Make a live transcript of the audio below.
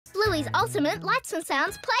Italy's ultimate lights and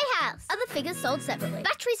sounds playhouse. Other figures sold separately.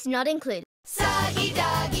 Batteries not included. Soggy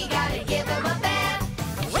doggy, gotta give him a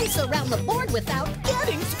bath. Race around the board without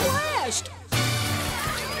getting splashed.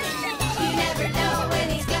 You never know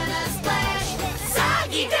when he's gonna splash.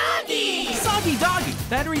 Soggy doggy! Soggy doggy,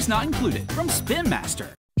 batteries not included. From Spin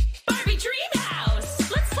Master. Barbie Dream House!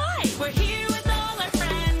 Let's play! We're here with all our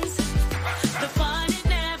friends. The fun, it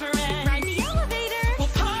never ends. Ride the elevator. We'll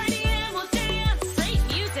party and we'll dance. Great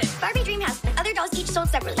music. Barbie Dream House. Other dolls each sold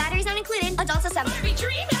separately. Batteries not included. Adults assembled. Barbie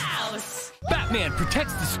Dream House! Batman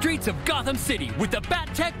protects the streets of Gotham City with the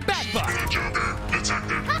Bat-Tech Batbot.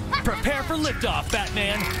 Prepare for liftoff,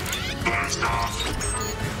 Batman.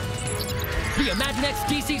 The Imaginext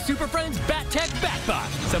DC Super Friends Bat-Tech Batbot.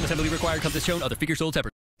 Some assembly required. Comes as shown. Other figures sold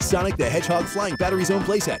separately. Sonic the Hedgehog Flying Battery Zone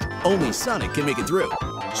playset. Only Sonic can make it through.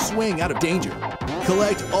 Swing out of danger.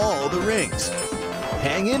 Collect all the rings.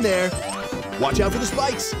 Hang in there. Watch out for the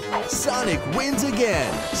spikes. Sonic wins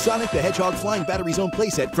again. Sonic the Hedgehog Flying Battery Zone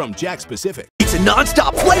playset from Jakks Pacific. It's a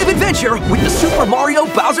non-stop flight of adventure with the Super Mario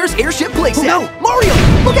Bowser's Airship playset. Oh no! Mario!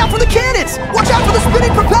 Look out for the cannons! Watch out for the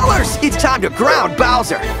spinning propellers! It's time to ground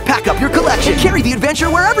Bowser. Pack up your collection and carry the adventure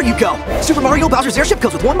wherever you go. Super Mario Bowser's Airship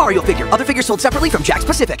comes with one Mario figure. Other figures sold separately from Jakks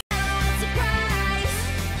Pacific.